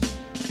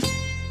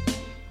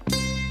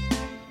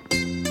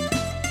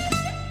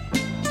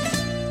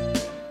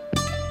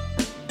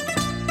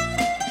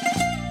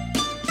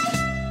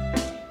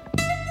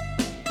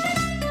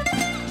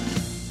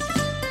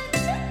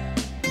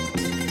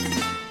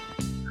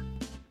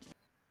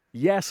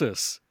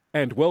Yassis,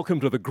 and welcome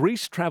to the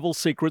Greece Travel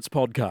Secrets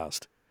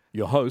podcast.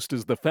 Your host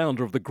is the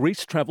founder of the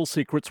Greece Travel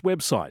Secrets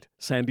website,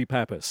 Sandy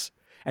Pappas,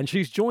 and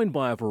she's joined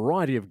by a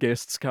variety of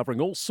guests covering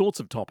all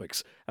sorts of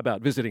topics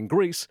about visiting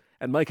Greece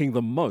and making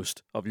the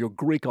most of your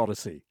Greek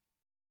odyssey.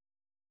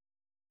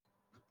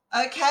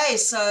 Okay,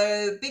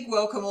 so big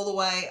welcome all the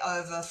way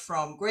over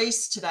from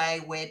Greece. Today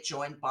we're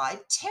joined by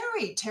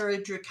Terry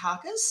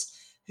Drukakis,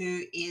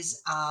 who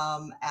is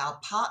our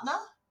partner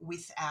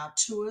with our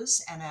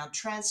tours and our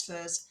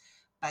transfers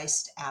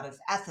based out of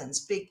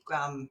Athens.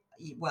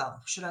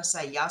 Should I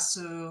say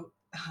Yasu,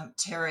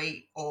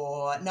 Terry,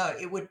 or no,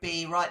 it would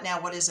be right now,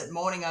 what is it,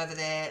 morning over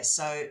there,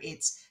 so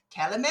it's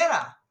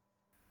Kalimera.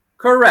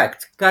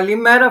 Correct.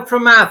 Kalimera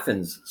from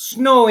Athens,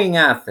 snowing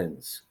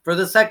Athens for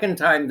the second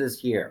time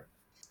this year.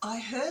 I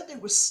heard it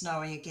was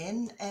snowing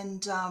again,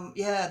 and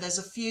there's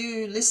a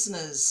few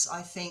listeners,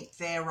 I think,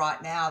 there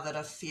right now that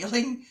are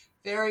feeling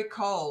very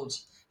cold.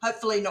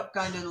 Hopefully not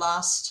going to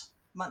last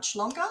much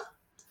longer.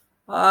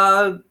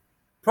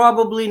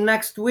 Probably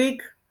next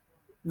week,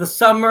 the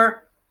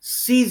summer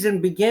season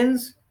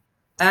begins,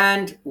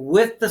 and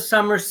with the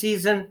summer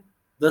season,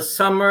 the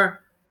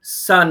summer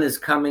sun is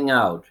coming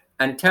out,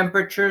 and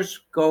temperatures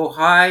go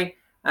high,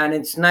 and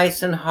it's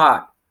nice and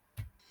hot.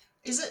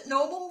 Is it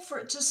normal for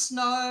it to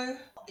snow,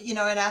 in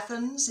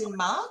Athens in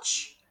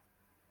March?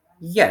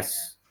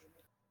 Yes.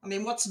 I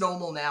mean, what's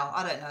normal now?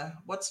 I don't know.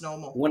 What's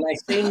normal? When I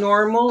say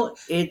normal,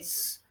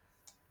 it's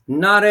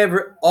not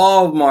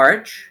all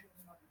March,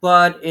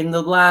 but in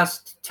the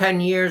last 10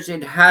 years,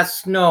 it has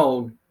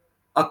snowed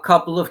a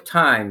couple of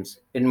times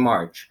in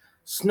March.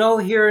 Snow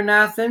here in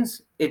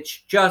Athens,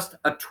 it's just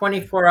a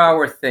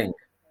 24-hour thing.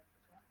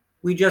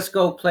 We just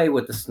go play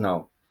with the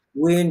snow.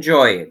 We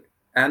enjoy it.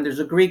 And there's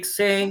a Greek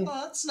saying,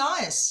 Oh, that's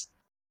nice.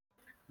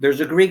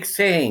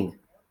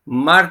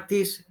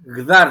 Martis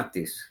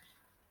Gdartis,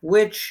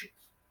 which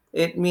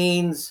it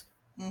means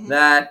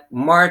that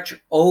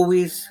March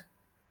always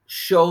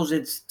shows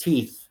its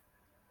teeth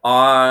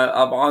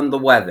on the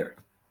weather.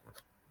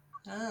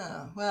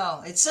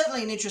 Well, it's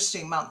certainly an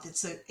interesting month.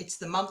 It's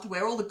the month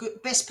where all the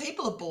best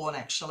people are born,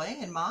 actually,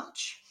 in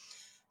March.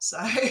 So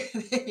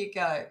there you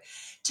go.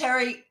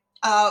 Terry,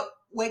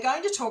 we're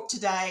going to talk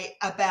today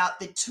about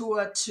the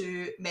tour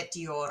to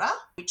Meteora,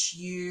 which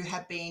you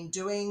have been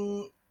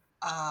doing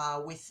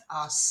with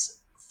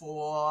us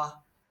for,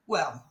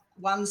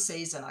 one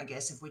season, I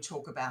guess, if we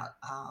talk about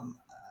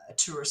a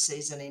tourist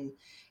season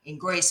in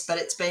Greece. But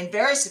it's been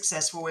very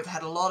successful. We've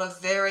had a lot of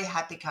very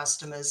happy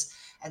customers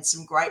and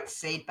some great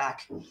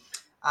feedback.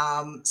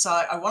 So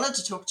I wanted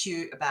to talk to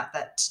you about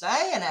that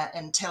today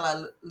and tell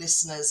our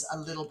listeners a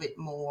little bit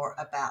more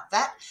about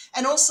that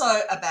and also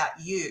about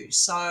you.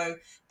 So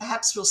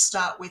perhaps we'll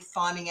start with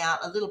finding out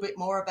a little bit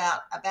more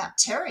about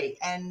Terry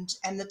and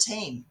the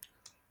team.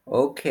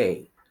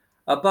 Okay,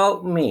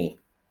 about me.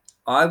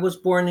 I was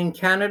born in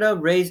Canada,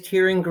 raised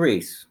here in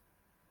Greece.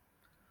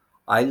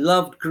 I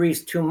loved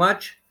Greece too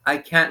much. I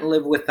can't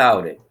live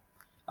without it.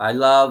 I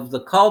love the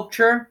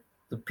culture,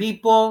 the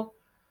people,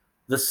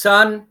 the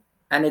sun,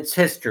 and its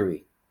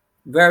history.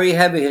 Very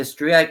heavy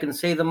history. I can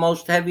say the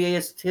most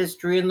heaviest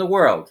history in the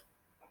world.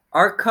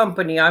 Our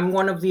company, I'm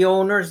one of the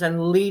owners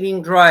and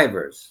leading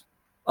drivers.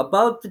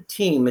 About the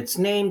team, it's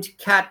named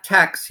Cat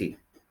Taxi.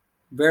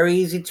 Very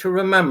easy to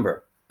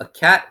remember. A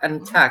cat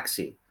and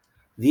taxi.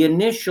 The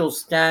initials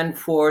stand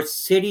for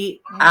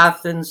City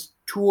Athens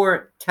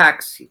Tour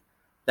Taxi.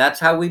 That's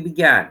how we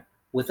began,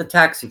 with a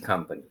taxi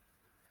company.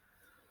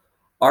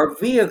 Our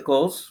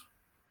vehicles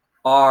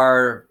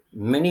are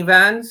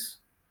minivans,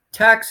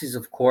 taxis,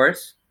 of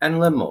course, and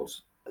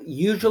limos.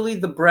 Usually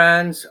the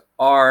brands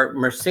are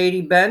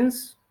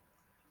Mercedes-Benz,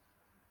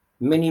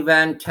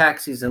 minivan,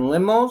 taxis, and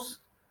limos.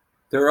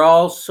 There are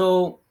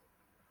also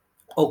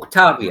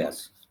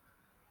Octavias.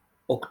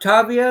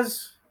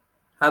 Octavias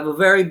have a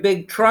very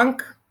big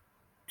trunk,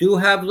 do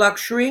have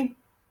luxury,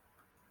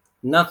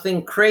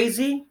 nothing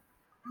crazy,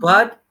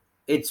 but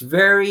it's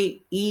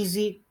very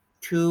easy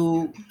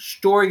to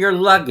store your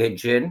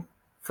luggage in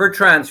for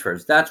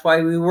transfers. That's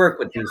why we work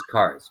with these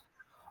cars.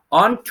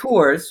 On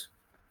tours,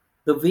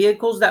 the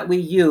vehicles that we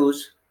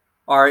use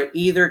are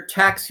either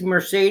taxi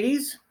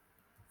Mercedes,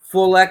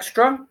 full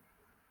extra.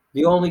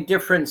 The only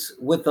difference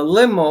with the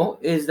limo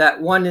is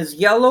that one is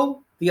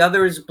yellow, the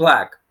other is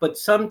black. But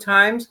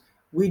sometimes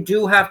we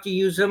do have to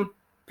use them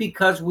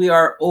because we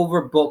are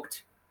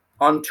overbooked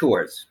on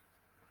tours.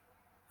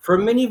 For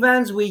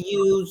minivans, we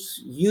use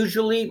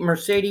usually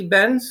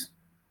Mercedes-Benz,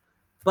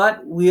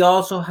 but we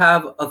also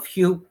have a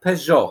few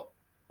Peugeot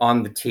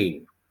on the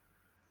team.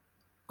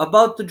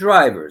 About the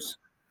drivers.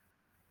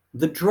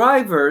 The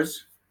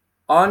drivers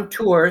on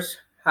tours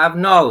have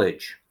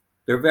knowledge.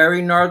 They're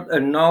very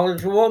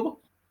knowledgeable,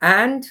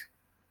 and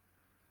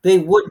they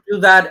would do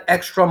that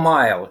extra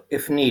mile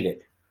if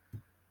needed.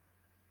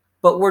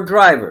 But we're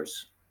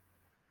drivers.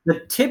 The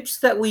tips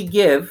that we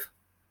give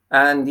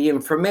and the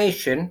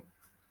information,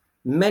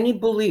 many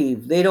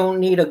believe they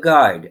don't need a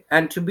guide.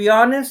 And to be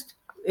honest,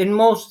 in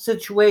most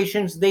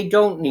situations, they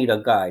don't need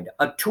a guide,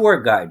 a tour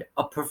guide,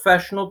 a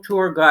professional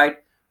tour guide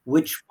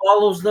which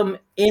follows them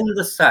in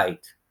the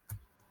site.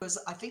 Because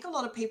I think a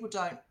lot of people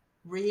don't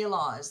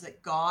realize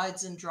that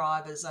guides and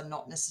drivers are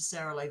not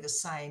necessarily the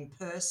same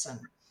person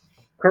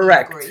in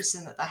Correct. Greece,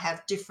 and that they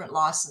have different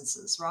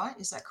licenses, right?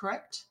 Is that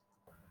correct?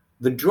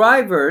 The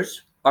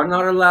drivers are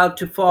not allowed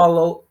to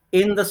follow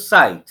in the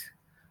site,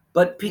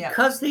 but Yeah.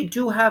 because they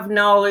do have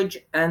knowledge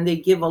and they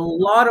give a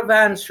lot of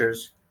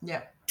answers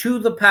Yeah. to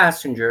the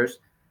passengers,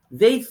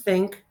 they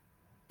think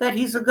that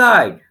he's a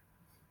guide.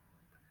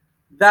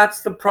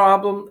 That's the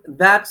problem.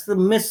 That's the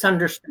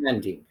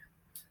misunderstanding.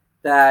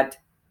 That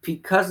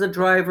because the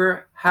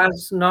driver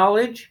has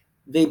knowledge,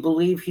 they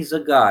believe he's a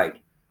guide.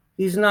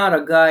 He's not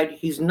a guide.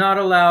 He's not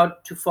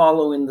allowed to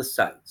follow in the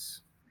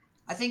sites.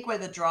 I think where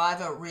the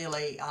driver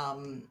really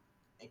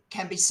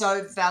can be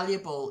so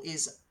valuable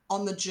is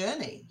on the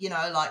journey.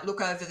 Like,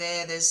 look over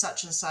there, there's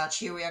such and such.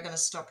 Here we are going to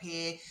stop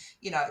here.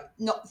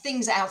 Not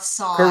things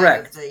outside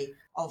Correct.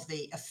 of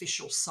the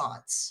official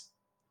sites.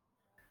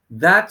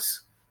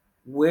 That's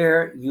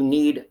where you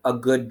need a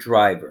good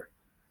driver,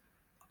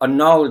 a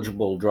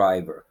knowledgeable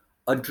driver,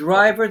 a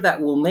driver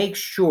that will make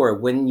sure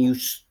when you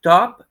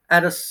stop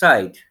at a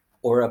site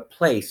or a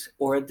place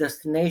or a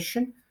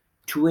destination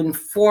to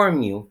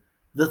inform you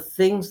the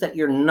things that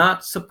you're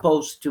not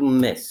supposed to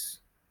miss.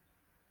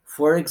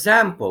 For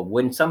example,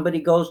 when somebody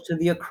goes to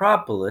the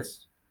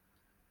Acropolis,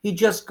 he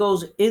just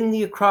goes in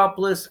the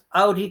Acropolis,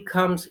 out he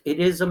comes. It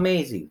is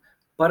amazing.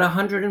 But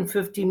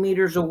 150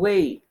 meters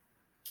away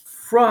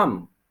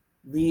from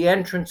the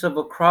entrance of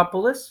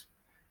Acropolis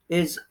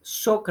is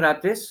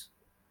Socrates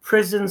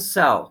prison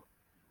cell,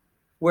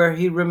 where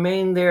he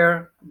remained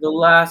there the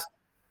last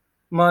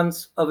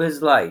months of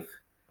his life.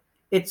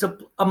 It's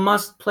a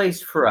must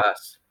place for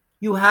us.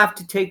 You have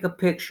to take a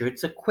picture.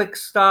 It's a quick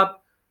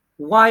stop.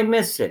 Why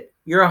miss it?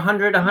 You're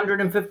 100,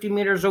 150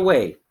 meters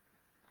away.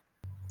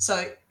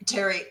 So,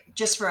 Terry,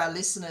 just for our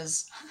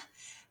listeners,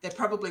 they're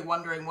probably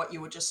wondering what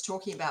you were just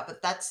talking about,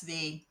 but that's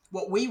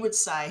what we would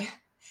say,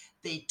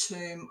 the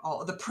tomb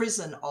or the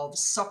prison of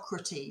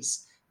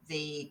Socrates,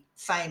 the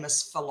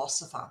famous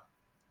philosopher.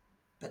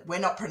 But we're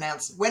not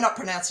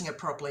pronouncing it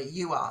properly.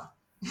 You are.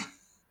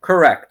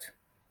 Correct.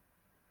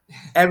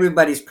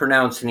 Everybody's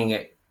pronouncing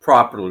it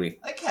properly.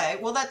 Okay,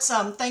 well, that's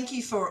thank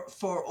you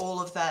for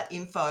all of that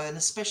info, and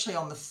especially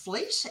on the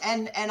fleet.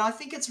 And I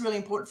think it's really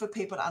important for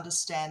people to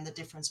understand the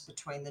difference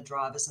between the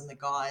drivers and the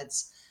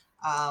guides.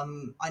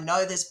 I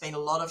know there's been a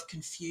lot of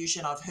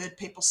confusion. I've heard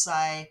people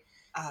say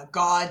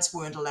guides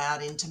weren't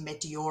allowed into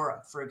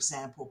Meteora, for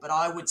example, but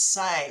I would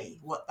say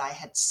what they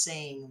had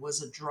seen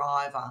was a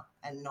driver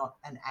and not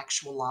an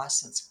actual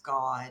licensed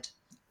guide.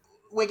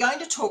 We're going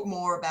to talk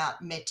more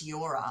about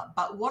Meteora,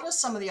 but what are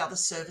some of the other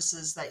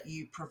services that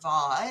you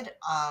provide?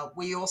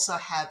 We also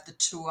have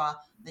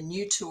the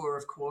new tour,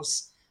 of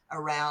course,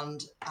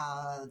 around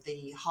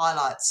the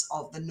highlights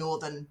of the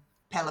Northern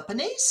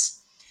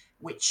Peloponnese,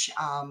 which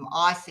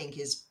I think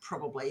is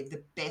probably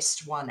the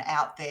best one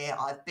out there.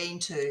 I've been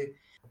to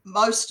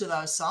most of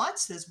those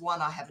sites. There's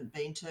one I haven't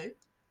been to,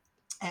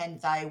 and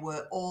they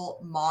were all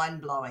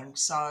mind-blowing.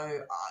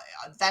 So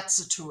that's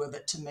a tour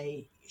that to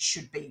me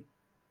should be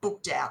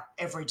booked out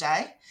every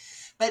day.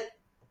 But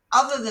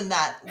other than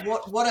that,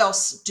 what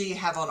else do you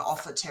have on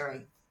offer,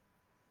 Terry?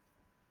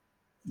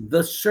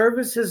 The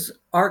services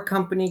our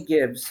company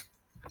gives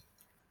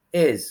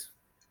is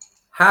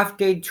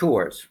half-day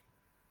tours,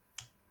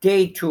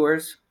 day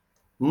tours,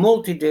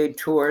 multi-day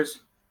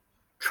tours,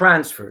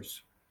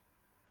 transfers.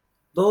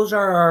 Those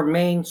are our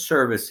main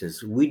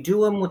services. We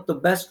do them with the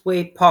best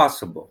way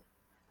possible.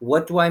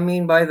 What do I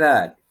mean by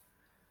that?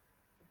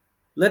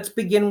 Let's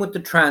begin with the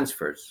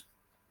transfers.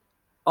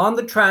 On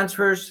the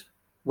transfers,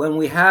 when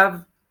we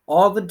have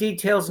all the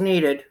details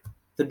needed,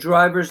 the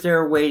driver's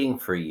there waiting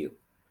for you.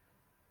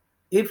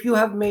 If you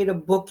have made a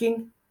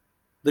booking,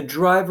 the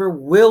driver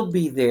will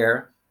be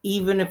there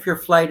even if your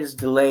flight is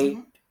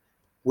delayed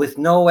with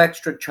no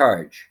extra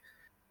charge.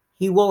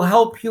 He will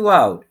help you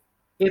out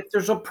if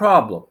there's a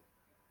problem.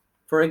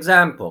 For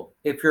example,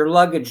 if your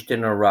luggage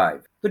didn't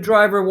arrive, the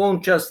driver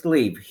won't just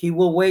leave. He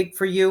will wait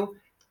for you.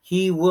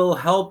 He will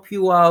help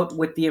you out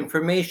with the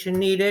information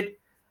needed,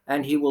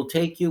 and he will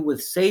take you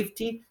with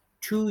safety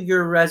to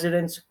your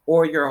residence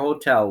or your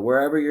hotel,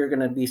 wherever you're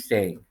going to be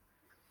staying.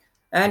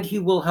 And he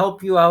will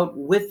help you out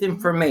with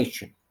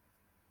information,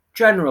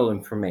 general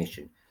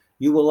information.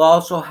 You will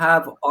also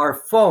have our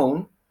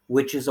phone,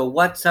 which is a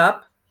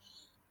WhatsApp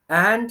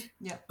and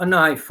an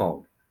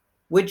iPhone,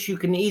 which you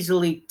can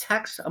easily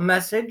text a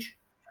message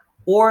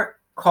or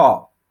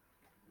call.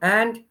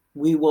 And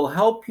we will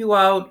help you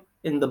out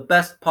in the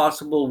best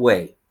possible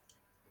way.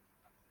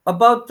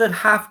 About the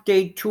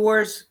half-day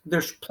tours,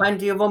 there's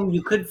plenty of them.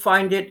 You could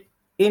find it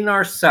in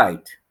our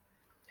site.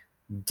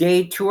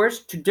 Day tours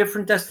to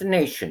different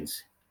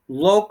destinations,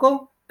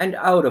 local and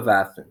out of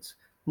Athens.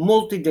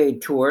 Multi-day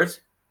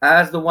tours,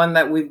 as the one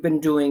that we've been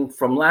doing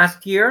from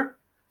last year.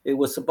 It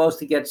was supposed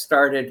to get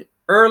started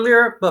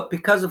earlier, but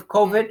because of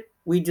COVID,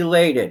 we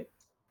delayed it.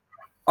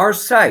 Our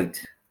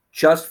site,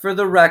 just for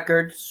the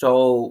record,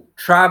 so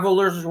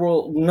travelers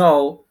will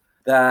know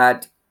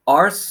that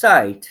our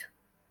site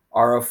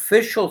our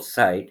official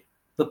site,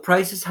 the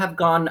prices have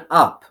gone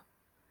up.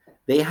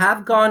 They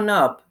have gone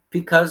up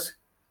because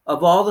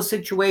of all the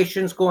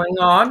situations going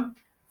on.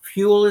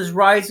 Fuel is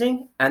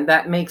rising, and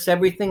that makes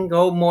everything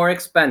go more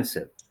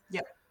expensive.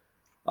 Yep.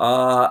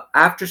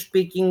 After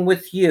speaking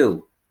with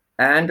you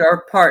and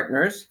our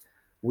partners,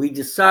 we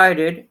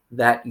decided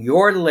that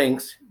your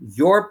links,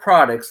 your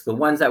products, the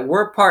ones that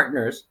were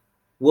partners,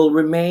 will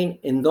remain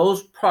in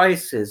those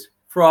prices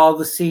for all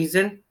the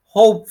season.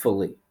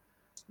 Hopefully,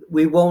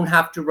 we won't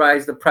have to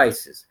rise the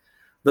prices.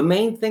 The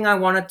main thing I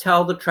want to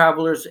tell the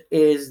travelers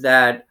is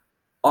that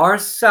our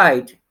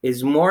site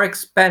is more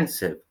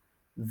expensive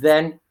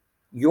than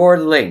your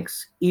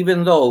links,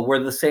 even though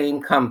we're the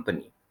same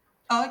company.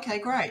 Oh, okay,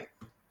 great.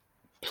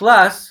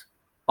 Plus,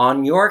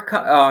 on your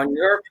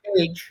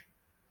page,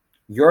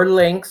 your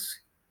links,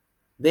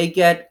 they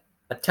get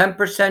a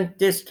 10%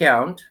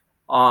 discount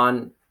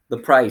on the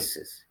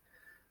prices.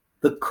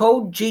 The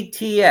code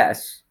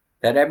GTS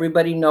that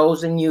everybody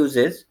knows and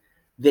uses,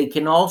 they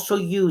can also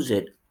use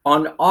it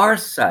on our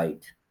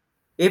site.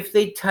 If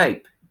they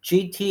type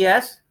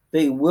GTS,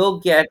 they will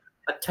get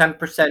a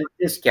 10%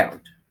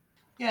 discount.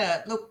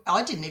 Yeah, look,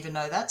 I didn't even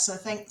know that, so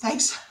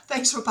thanks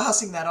for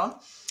passing that on.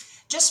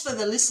 Just for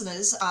the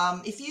listeners,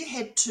 if you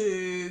head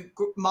to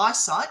my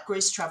site,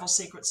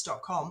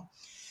 greasetravelsecrets.com,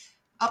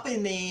 up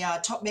in the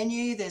top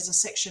menu, there's a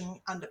section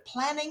under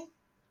planning,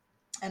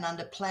 and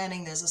under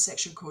planning, there's a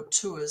section called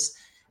tours.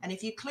 And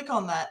if you click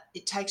on that,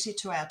 it takes you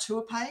to our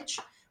tour page,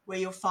 where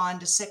you'll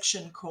find a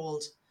section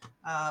called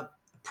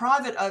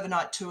private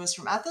overnight tours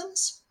from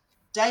Athens,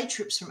 day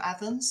trips from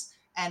Athens,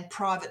 and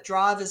private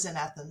drivers in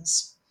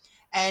Athens.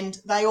 And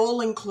they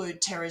all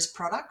include Terry's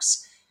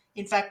products.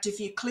 In fact, if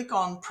you click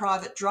on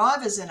private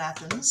drivers in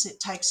Athens,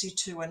 it takes you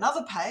to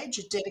another page,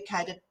 a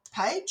dedicated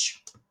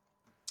page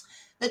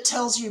that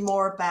tells you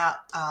more about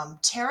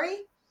Terry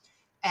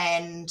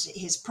and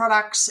his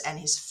products and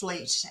his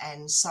fleet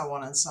and so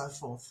on and so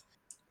forth.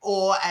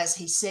 Or as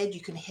he said, you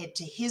can head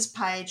to his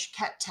page,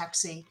 Cat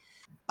Taxi,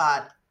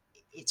 but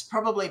it's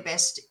probably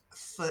best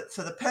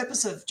for the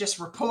purpose of just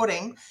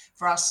reporting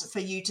for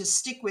you to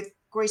stick with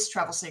Grease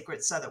Travel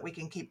Secrets so that we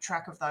can keep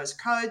track of those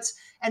codes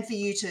and for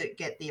you to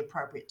get the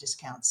appropriate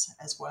discounts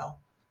as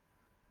well.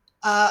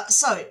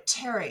 So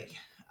Terry,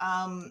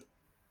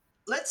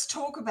 let's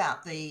talk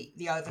about the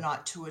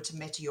overnight tour to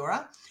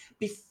Meteora.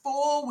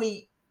 Before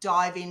we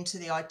dive into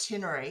the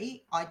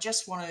itinerary, I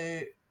just want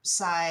to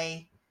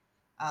say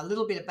a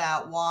little bit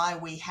about why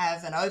we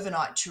have an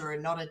overnight tour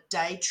and not a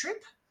day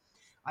trip.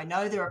 I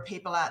know there are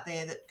people out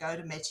there that go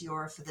to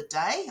Meteora for the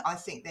day. I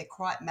think they're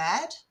quite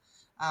mad.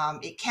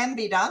 It can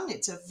be done.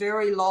 It's a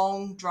very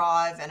long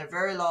drive and a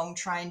very long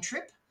train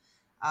trip.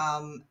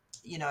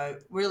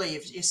 Really,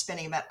 if you're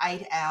spending about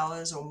 8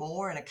 hours or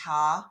more in a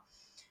car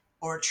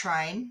or a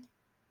train.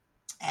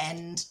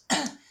 And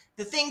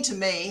the thing to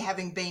me,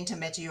 having been to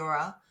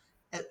Meteora,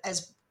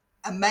 as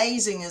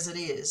amazing as it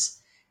is,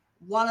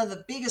 one of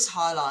the biggest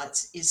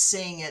highlights is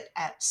seeing it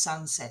at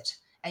sunset.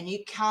 And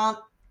you can't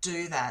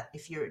do that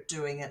if you're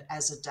doing it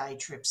as a day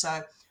trip.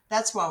 So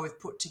that's why we've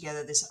put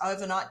together this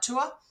overnight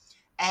tour.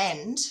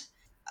 And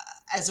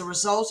as a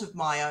result of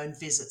my own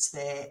visits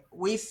there,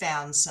 we've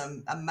found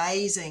some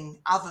amazing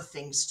other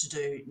things to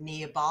do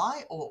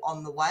nearby or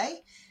on the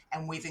way.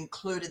 And we've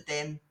included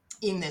them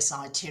in this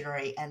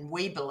itinerary. And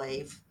we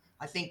believe,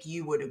 I think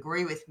you would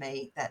agree with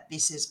me, that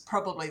this is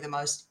probably the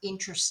most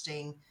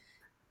interesting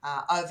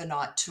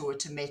overnight tour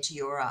to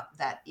Meteora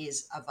that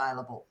is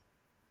available.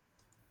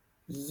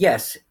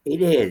 Yes,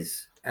 it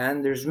is.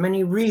 And there's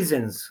many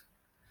reasons.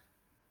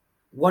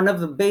 One of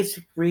the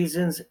basic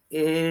reasons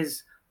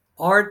is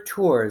our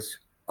tours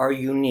are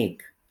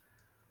unique.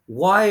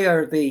 Why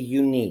are they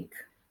unique?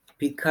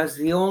 Because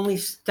the only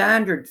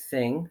standard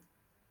thing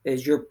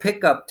is your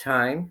pickup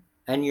time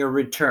and your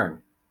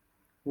return,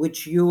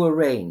 which you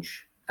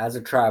arrange as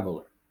a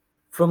traveler.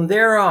 From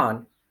there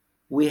on,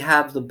 we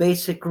have the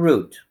basic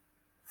route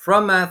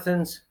from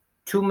Athens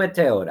to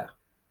Meteora.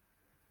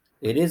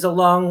 It is a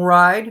long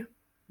ride.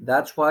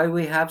 That's why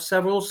we have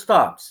several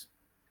stops.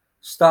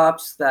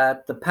 Stops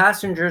that the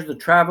passengers, the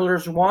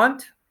travelers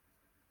want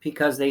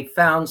because they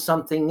found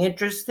something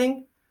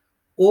interesting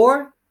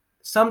or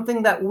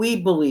something that we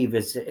believe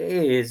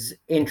is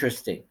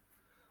interesting.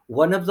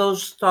 One of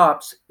those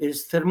stops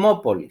is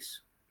Thermopolis.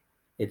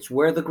 It's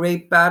where the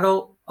great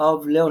battle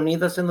of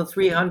Leonidas and the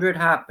 300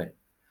 happened.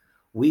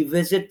 We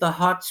visit the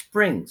hot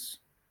springs.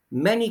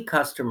 Many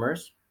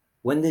customers,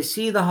 when they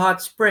see the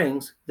hot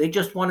springs, they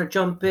just want to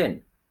jump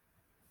in.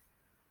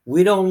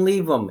 We don't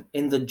leave them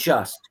in the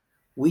just.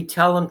 We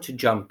tell them to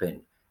jump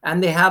in.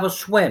 And they have a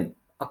swim,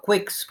 a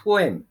quick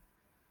swim.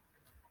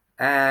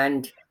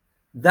 And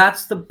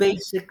that's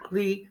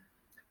basically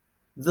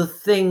the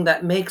thing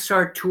that makes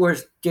our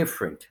tours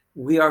different.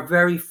 We are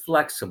very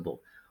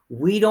flexible.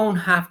 We don't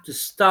have to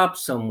stop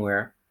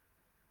somewhere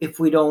if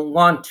we don't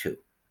want to.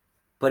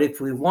 But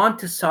if we want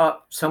to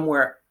stop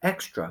somewhere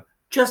extra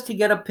just to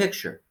get a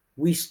picture,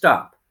 we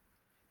stop.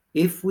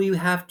 If we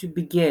have to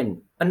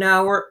begin an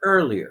hour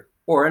earlier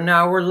or an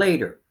hour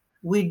later,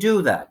 we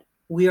do that.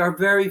 we are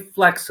very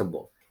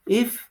flexible.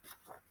 If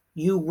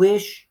you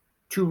wish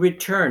to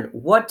return,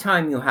 what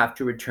time you have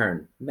to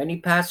return? Many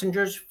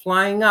passengers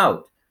flying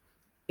out.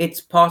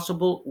 It's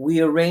possible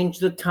we arrange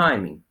the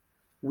timing.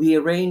 We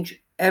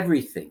arrange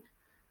everything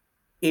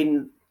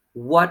in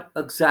what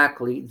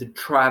exactly the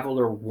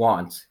traveler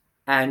wants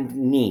and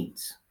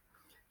needs.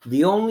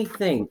 The only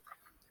thing,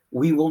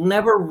 we will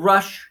never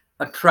rush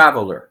a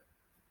traveler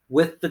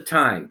with the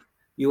time.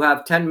 You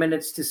have 10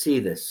 minutes to see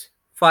this.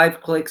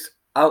 5 clicks,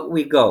 out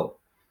we go.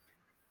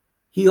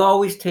 He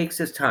always takes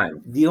his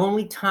time. The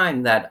only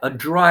time that a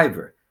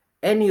driver,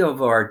 any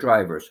of our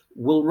drivers,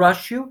 will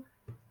rush you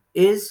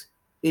is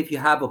if you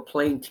have a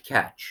plane to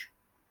catch.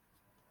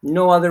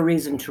 No other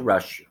reason to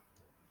rush you.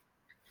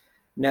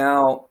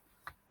 Now,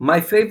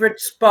 my favorite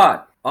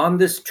spot on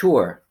this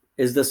tour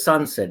is the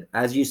sunset,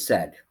 as you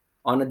said.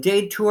 On a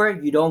day tour,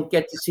 you don't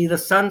get to see the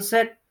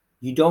sunset.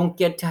 You don't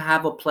get to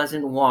have a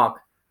pleasant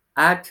walk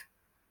at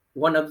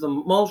one of the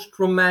most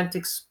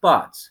romantic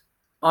spots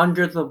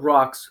under the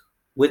rocks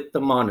with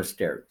the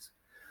monasteries.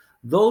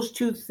 Those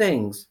two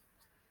things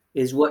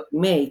is what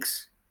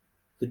makes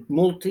the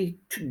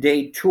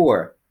multi-day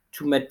tour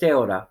to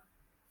Meteora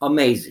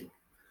amazing.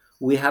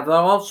 We have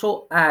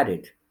also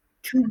added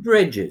two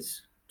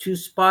bridges, two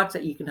spots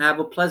that you can have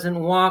a pleasant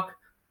walk,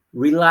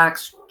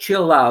 relax,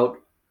 chill out,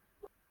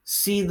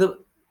 see the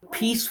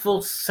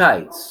peaceful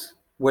sights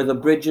where the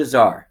bridges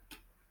are.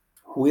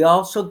 We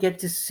also get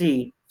to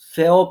see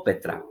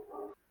Theopetra,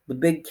 the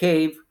big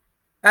cave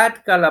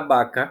at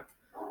Calabaca,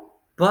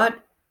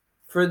 but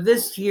for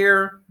this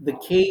year, the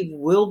cave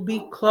will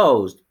be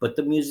closed, but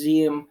the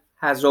museum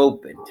has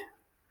opened.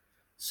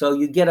 So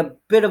you get a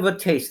bit of a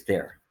taste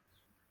there.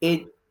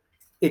 It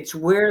it's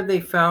where they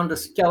found a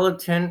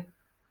skeleton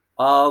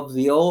of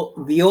the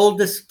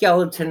oldest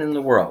skeleton in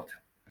the world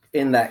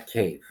in that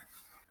cave.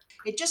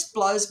 It just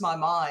blows my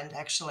mind,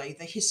 actually.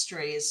 The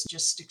history is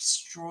just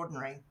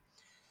extraordinary.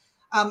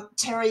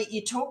 Terry,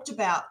 you talked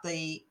about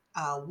the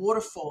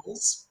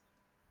waterfalls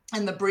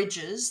and the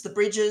bridges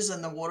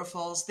and the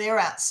waterfalls. They're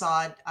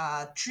outside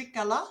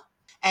Trikala.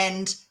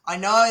 And I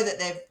know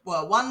that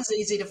one's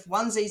easy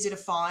to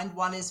find,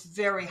 one is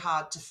very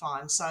hard to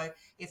find. So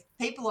if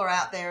people are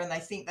out there and they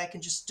think they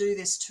can just do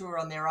this tour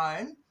on their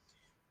own,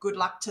 good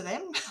luck to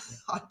them.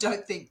 I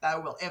don't think they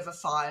will ever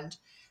find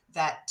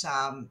that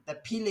the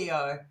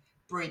Pilio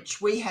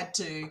bridge.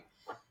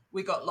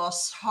 We got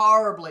lost,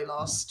 horribly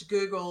lost.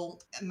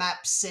 Google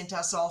Maps sent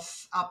us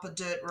off up a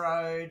dirt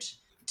road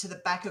to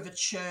the back of a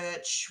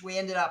church. We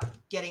ended up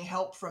getting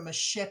help from a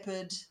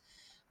shepherd.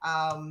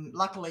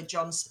 Luckily,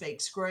 John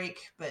speaks Greek,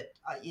 but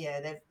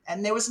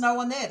and there was no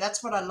one there.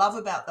 That's what I love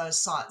about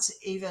those sites.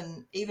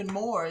 Even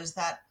more is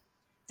that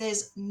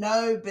there's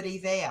nobody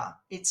there.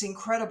 It's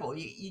incredible.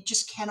 You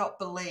just cannot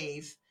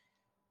believe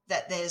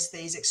that there's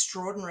these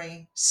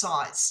extraordinary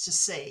sights to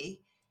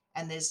see,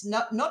 and there's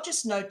not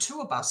just no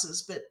tour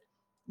buses, but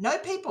no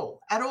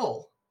people at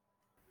all.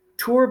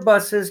 Tour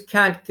buses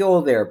can't go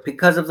there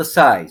because of the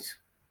size,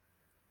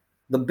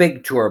 the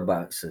big tour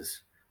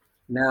buses.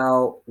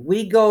 Now,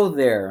 we go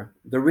there.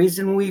 The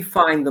reason we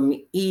find them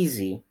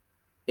easy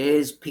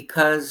is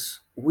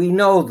because we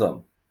know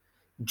them.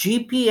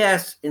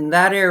 GPS in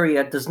that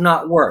area does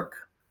not work.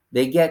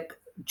 They get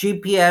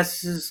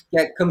GPSs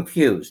get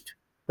confused.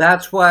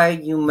 That's why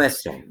you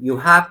miss them. You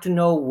have to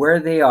know where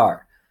they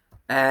are.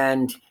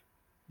 And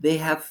they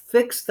have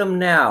fixed them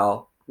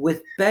now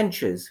with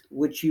benches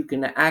which you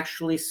can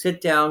actually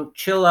sit down,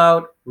 chill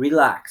out,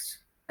 relax,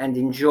 and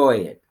enjoy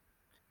it.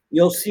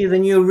 You'll see the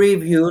new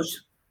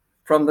reviews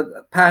from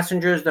the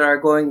passengers that are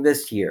going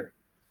this year.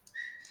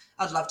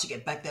 I'd love to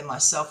get back there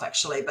myself,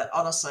 actually, but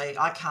honestly,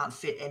 I can't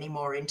fit any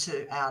more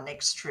into our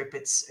next trip.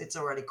 It's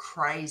already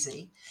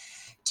crazy.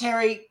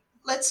 Terry,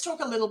 let's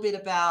talk a little bit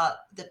about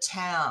the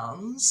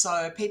towns.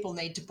 So people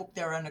need to book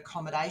their own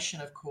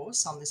accommodation, of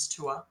course, on this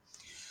tour.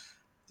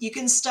 You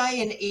can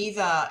stay in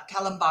either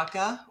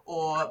Kalambaka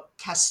or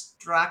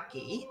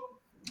Castraki.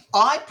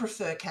 I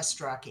prefer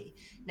Castraki.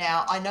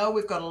 Now, I know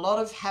we've got a lot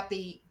of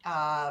happy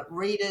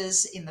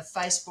readers in the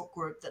Facebook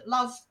group that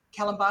love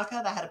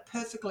Kalambaka. They had a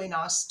perfectly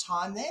nice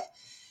time there.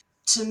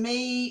 To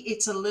me,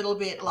 it's a little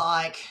bit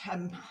like,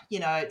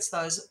 it's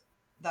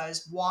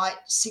those white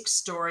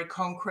 6-story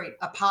concrete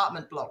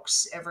apartment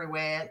blocks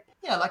everywhere,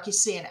 like you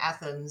see in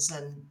Athens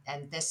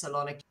and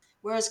Thessaloniki.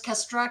 Whereas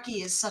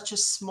Castraki is such a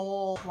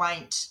small,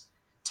 quaint,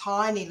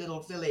 tiny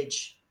little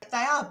village. They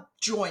are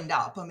joined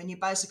up. I mean, you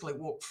basically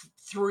walk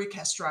through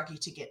Castraki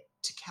to get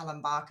to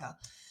Kalambaka.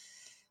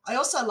 I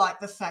also like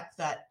the fact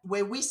that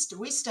where we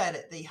stayed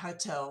at the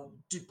Hotel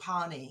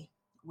Dupani,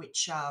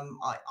 which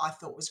I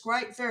thought was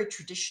great, very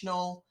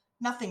traditional,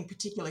 nothing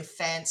particularly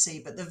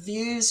fancy, but the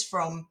views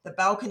from the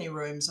balcony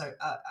rooms are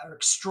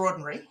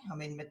extraordinary. I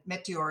mean,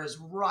 Meteora is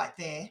right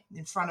there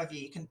in front of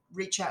you. You can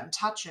reach out and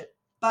touch it.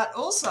 But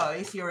also,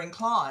 if you're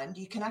inclined,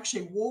 you can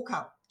actually walk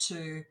up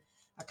to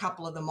a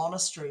couple of the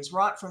monasteries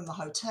right from the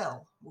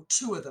hotel, or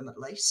 2 of them at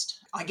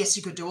least. I guess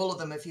you could do all of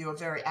them if you were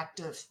very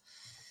active.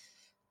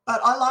 But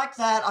I like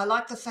that. I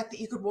like the fact that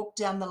you could walk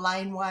down the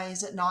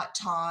laneways at night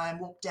time,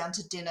 walk down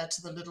to dinner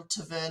to the little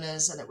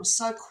tavernas, and it was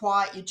so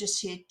quiet. You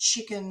just hear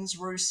chickens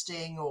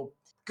roosting or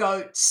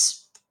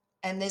goats,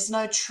 and there's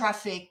no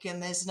traffic,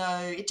 and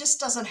it just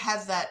doesn't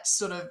have that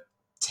sort of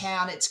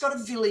town. It's got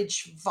a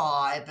village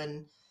vibe,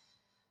 and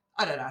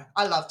I don't know.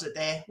 I loved it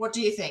there. What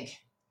do you think?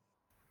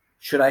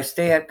 Should I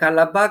stay at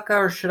Calabaca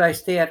or should I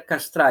stay at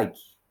Castraic?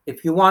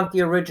 If you want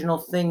the original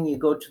thing, you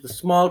go to the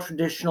small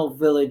traditional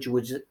village,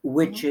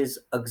 which is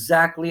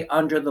exactly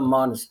under the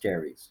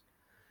monasteries.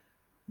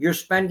 You're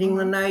spending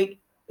the night,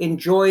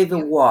 enjoy the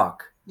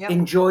walk,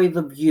 enjoy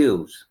the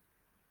views.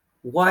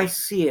 Why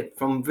see it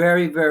from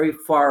very, very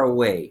far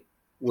away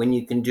when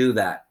you can do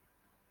that?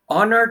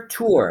 On our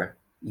tour,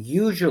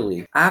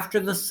 usually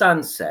after the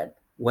sunset,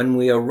 when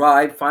we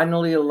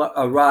finally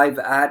arrive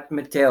at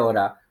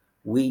Meteora,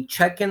 we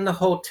check in the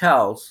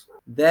hotels,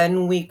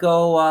 then we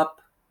go up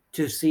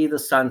to see the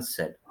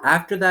sunset.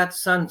 After that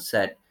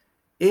sunset,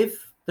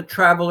 if the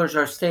travelers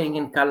are staying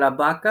in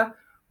Calabaca,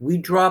 we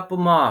drop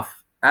them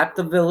off at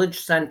the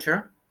village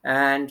center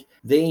and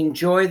they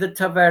enjoy the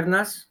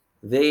tavernas,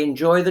 they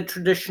enjoy the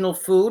traditional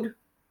food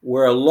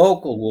where a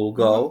local will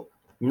go,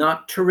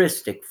 not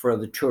touristic for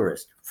the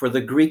tourist. For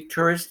the Greek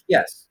tourist,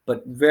 yes,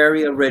 but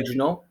very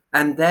original.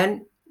 And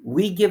then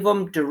we give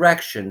them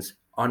directions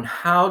on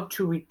how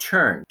to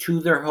return to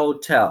their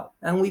hotel.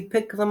 And we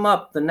pick them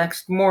up the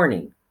next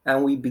morning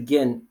and we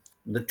begin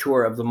the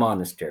tour of the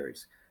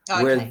monasteries.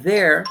 Okay. Where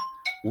there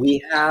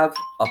we have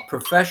a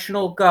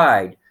professional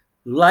guide,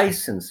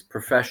 licensed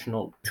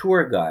professional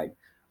tour guide,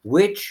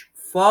 which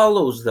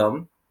follows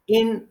them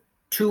in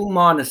two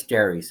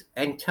monasteries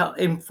and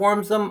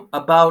informs them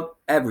about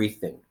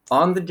everything.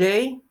 On the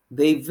day,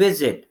 they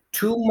visit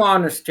two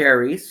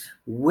monasteries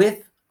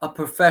with a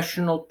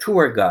professional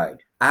tour guide.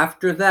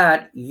 After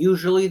that,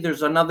 usually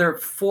there's another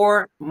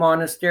 4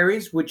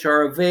 monasteries which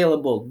are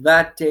available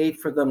that day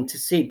for them to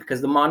see,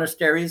 because the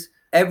monasteries,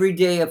 every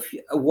day,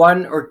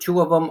 one or two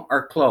of them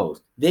are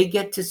closed. They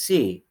get to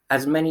see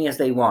as many as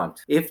they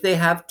want. If they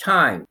have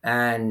time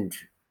and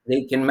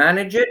they can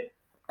manage it,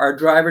 our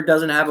driver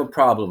doesn't have a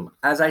problem.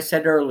 As I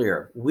said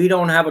earlier, we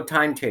don't have a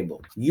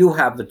timetable. You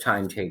have the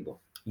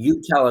timetable.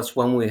 You tell us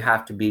when we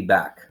have to be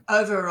back.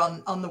 Over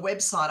on the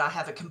website, I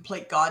have a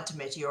complete guide to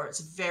Meteora. It's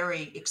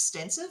very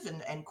extensive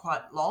and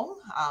quite long,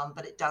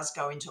 but it does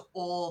go into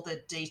all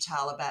the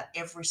detail about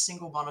every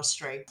single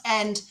monastery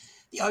and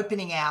the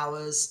opening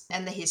hours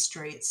and the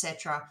history,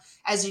 etc.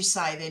 As you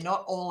say, they're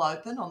not all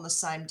open on the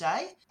same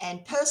day.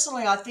 And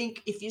personally, I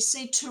think if you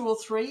see 2 or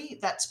 3,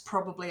 that's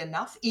probably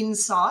enough.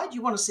 Inside,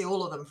 you want to see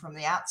all of them from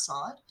the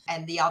outside,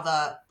 and the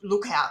other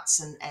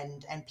lookouts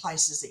and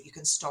places that you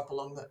can stop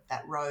along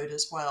that road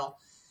as well.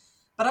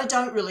 But I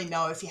don't really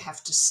know if you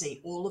have to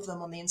see all of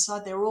them on the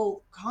inside. They're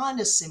all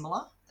kind of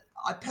similar.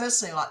 I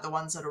personally like the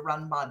ones that are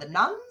run by the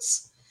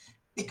nuns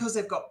because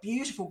they've got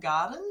beautiful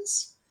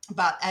gardens.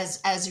 But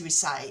as you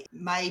say,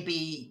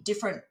 maybe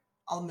different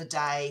on the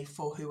day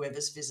for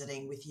whoever's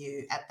visiting with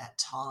you at that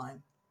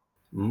time.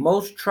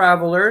 Most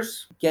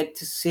travelers get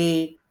to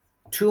see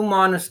 2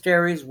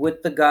 monasteries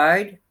with the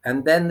guide,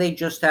 and then they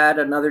just add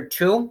another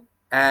 2,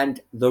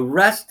 and the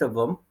rest of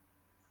them,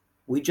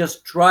 we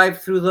just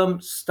drive through them,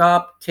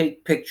 stop,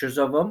 take pictures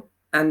of them,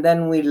 and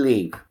then we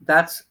leave.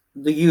 That's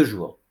the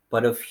usual.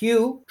 But a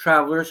few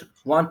travelers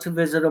want to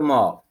visit them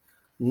all.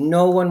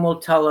 No one will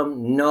tell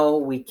them, no,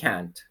 we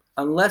can't,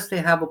 unless they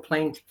have a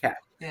plane to catch.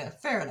 Yeah,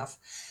 fair enough.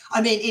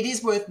 I mean, it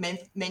is worth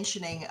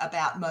mentioning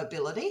about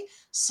mobility.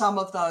 Some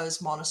of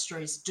those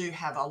monasteries do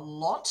have a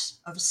lot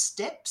of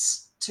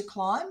steps to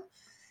climb,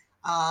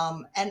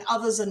 and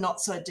others are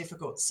not so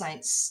difficult.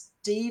 St.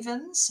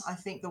 Stephen's, I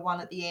think the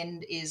one at the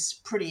end is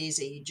pretty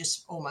easy. You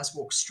just almost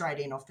walk straight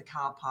in off the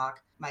car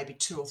park, maybe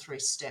 2 or 3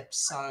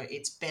 steps. So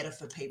it's better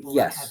for people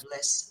that have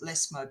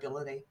less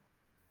mobility.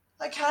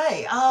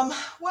 Okay,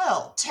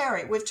 well,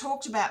 Terry, we've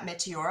talked about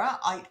Meteora.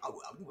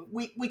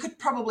 We could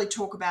probably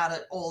talk about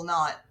it all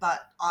night,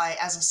 but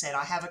as I said,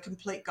 I have a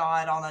complete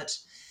guide on it.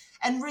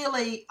 And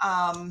really,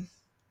 I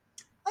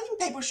think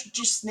people should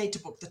just need to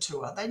book the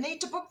tour. They need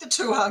to book the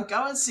tour,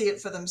 go and see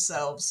it for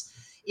themselves.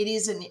 It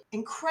is an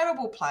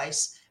incredible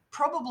place,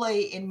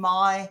 probably, in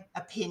my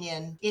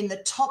opinion, in the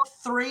top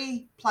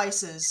 3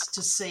 places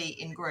to see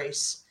in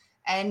Greece.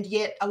 And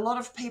yet a lot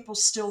of people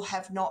still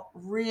have not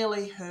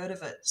really heard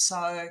of it.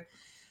 So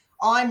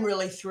I'm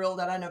really thrilled.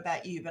 I don't know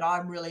about you, but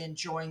I'm really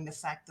enjoying the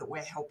fact that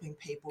we're helping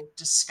people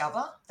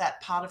discover that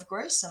part of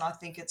Greece. And I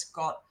think it's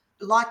got,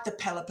 like the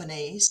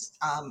Peloponnese,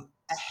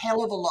 a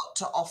hell of a lot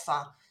to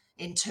offer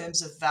in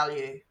terms of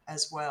value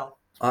as well.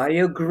 I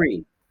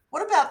agree.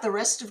 What about the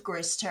rest of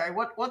Greece, Terry?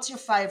 What's your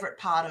favorite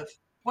part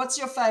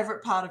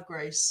of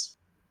Greece?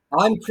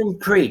 I'm from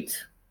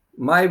Crete.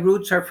 My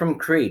roots are from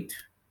Crete.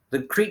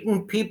 The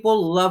Cretan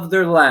people love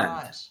their land.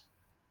 Right.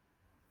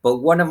 But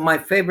one of my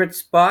favorite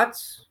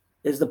spots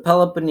is the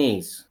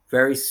Peloponnese.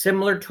 Very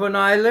similar to an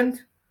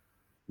island,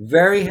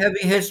 very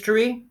heavy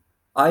history.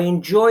 I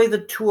enjoy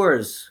the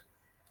tours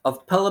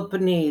of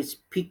Peloponnese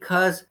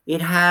because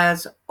it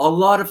has a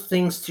lot of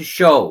things to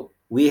show.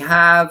 We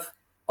have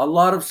a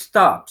lot of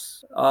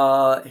stops,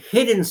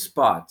 hidden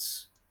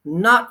spots,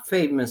 not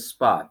famous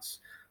spots.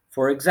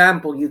 For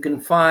example, you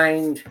can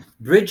find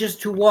bridges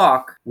to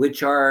walk,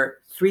 which are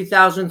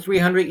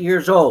 3,300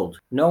 years old.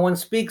 No one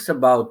speaks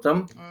about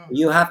them.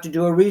 You have to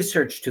do a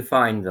research to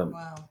find them.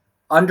 Wow.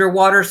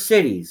 Underwater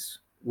cities,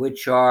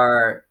 which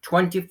are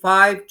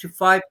 25 to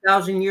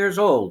 5,000 years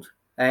old,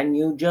 and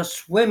you just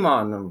swim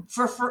on them.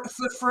 For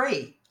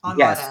free, I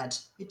Yes. might add.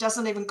 It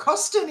doesn't even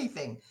cost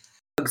anything.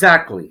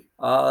 Exactly.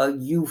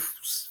 You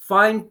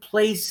find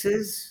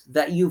places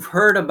that you've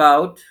heard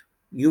about,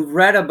 you've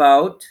read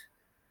about,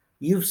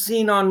 you've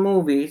seen on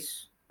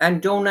movies,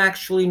 and don't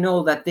actually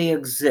know that they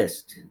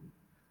exist.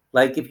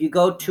 Like if you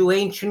go to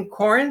ancient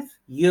Corinth,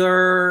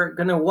 you're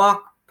going to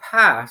walk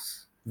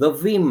past the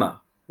Vima,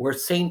 where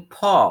St.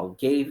 Paul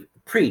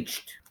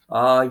preached.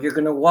 You're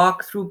going to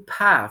walk through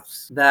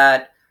paths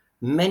that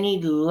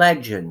many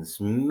legends,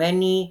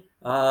 many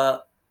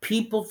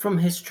people from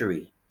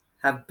history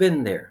have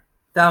been there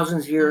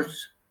thousands of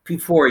years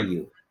before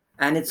you.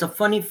 And it's a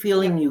funny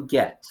feeling you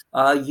get.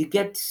 You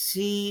get to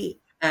see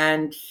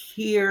and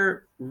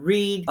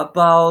read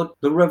about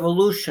the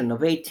revolution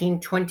of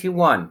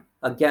 1821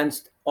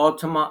 against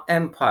Ottoman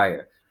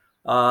Empire.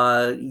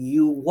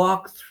 You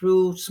walk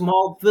through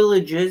small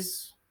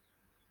villages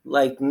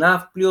like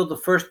Nafplio, the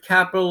first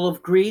capital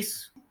of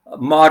Greece,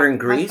 modern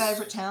Greece. My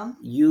favorite town.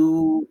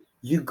 You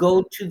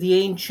go to the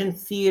ancient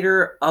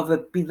theater of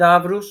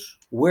Epidavros,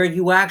 where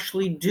you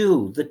actually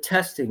do the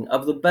testing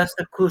of the best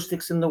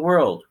acoustics in the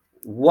world.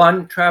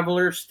 One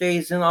traveler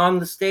stays on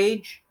the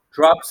stage,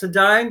 drops a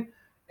dime,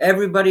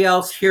 everybody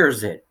else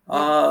hears it.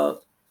 Yeah,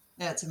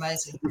 it's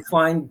amazing. You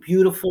find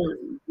beautiful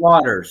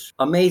waters,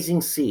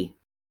 amazing sea.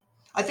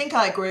 I think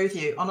I agree with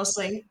you.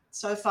 Honestly,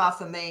 so far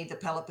for me, the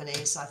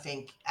Peloponnese, I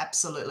think,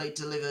 absolutely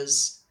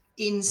delivers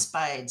in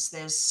spades.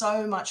 There's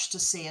so much to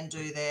see and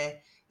do there.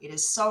 It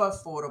is so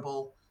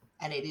affordable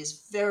and it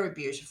is very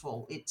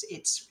beautiful.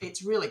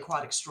 It's really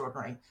quite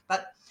extraordinary.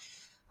 But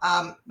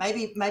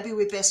maybe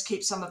we best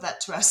keep some of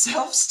that to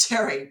ourselves,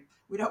 Terry.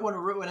 We don't want to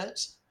ruin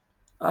it.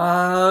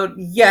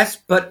 Yes,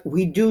 but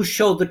we do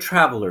show the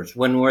travelers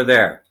when we're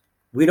there.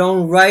 We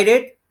don't write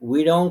it,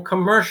 we don't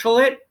commercial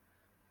it,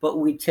 but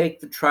we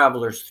take the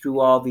travelers through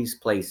all these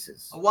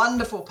places. A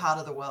wonderful part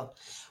of the world.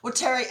 Well,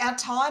 Terry, our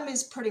time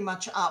is pretty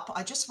much up.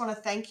 I just want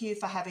to thank you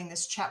for having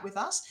this chat with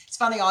us. It's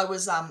funny, I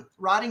was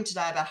writing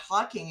today about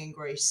hiking in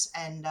Greece,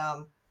 and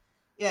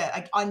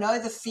I know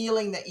the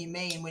feeling that you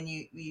mean when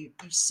you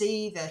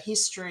see the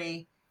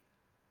history,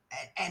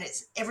 and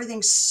it's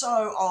everything's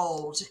so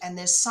old, and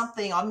there's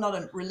something. I'm not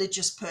a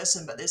religious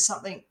person, but there's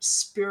something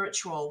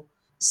spiritual.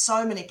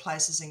 So many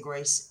places in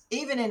Greece,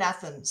 even in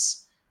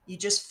Athens, you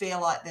just feel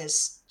like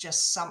there's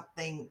just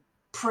something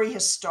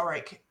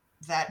prehistoric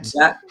that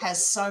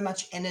has so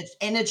much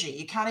energy.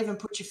 You can't even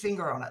put your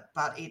finger on it,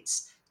 but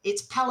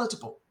it's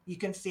palatable. You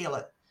can feel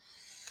it.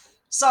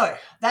 So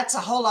that's a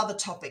whole other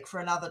topic for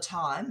another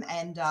time,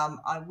 and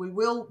we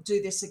will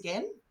do this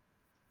again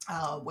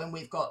when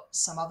we've got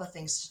some other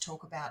things to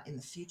talk about in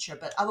the future.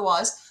 But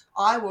otherwise,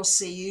 I will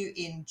see you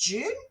in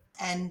June,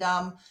 and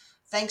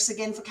thanks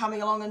again for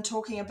coming along and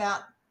talking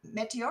about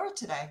Meteora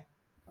today.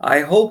 I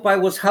hope I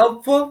was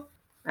helpful,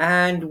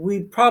 and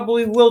we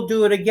probably will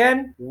do it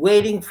again,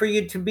 waiting for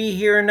you to be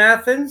here in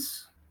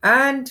Athens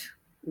and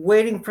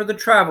waiting for the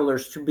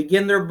travelers to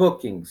begin their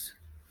bookings.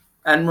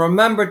 And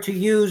remember to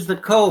use the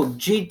code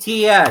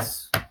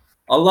GTS.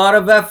 A lot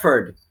of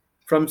effort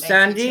from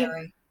Sandy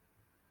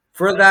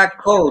for that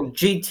code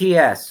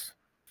GTS.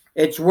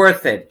 It's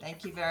worth it.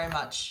 Thank you very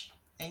much.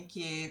 Thank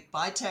you.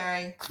 Bye,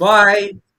 Terry. Bye.